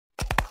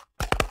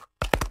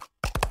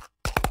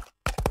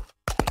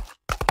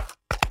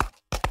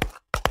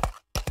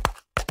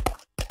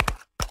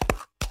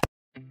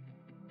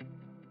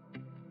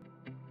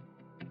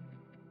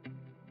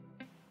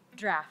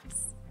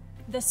drafts.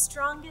 The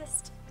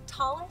strongest,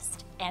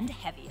 tallest, and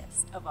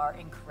heaviest of our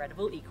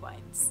incredible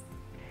equines.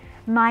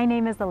 My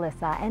name is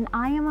Alyssa, and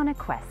I am on a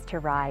quest to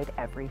ride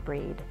every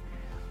breed.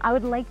 I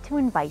would like to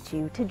invite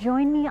you to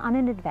join me on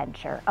an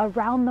adventure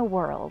around the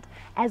world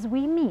as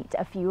we meet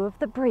a few of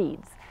the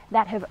breeds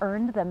that have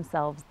earned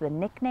themselves the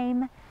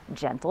nickname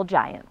Gentle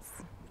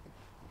Giants.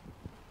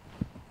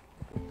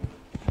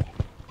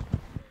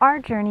 Our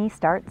journey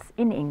starts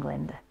in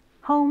England,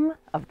 home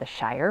of the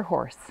Shire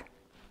Horse.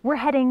 We're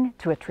heading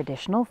to a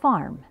traditional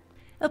farm.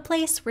 A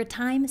place where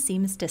time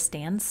seems to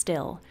stand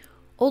still.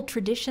 Old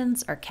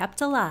traditions are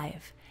kept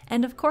alive.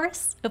 And of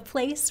course, a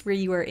place where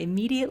you are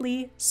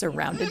immediately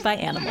surrounded by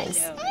animals.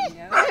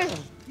 I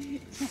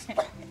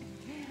know.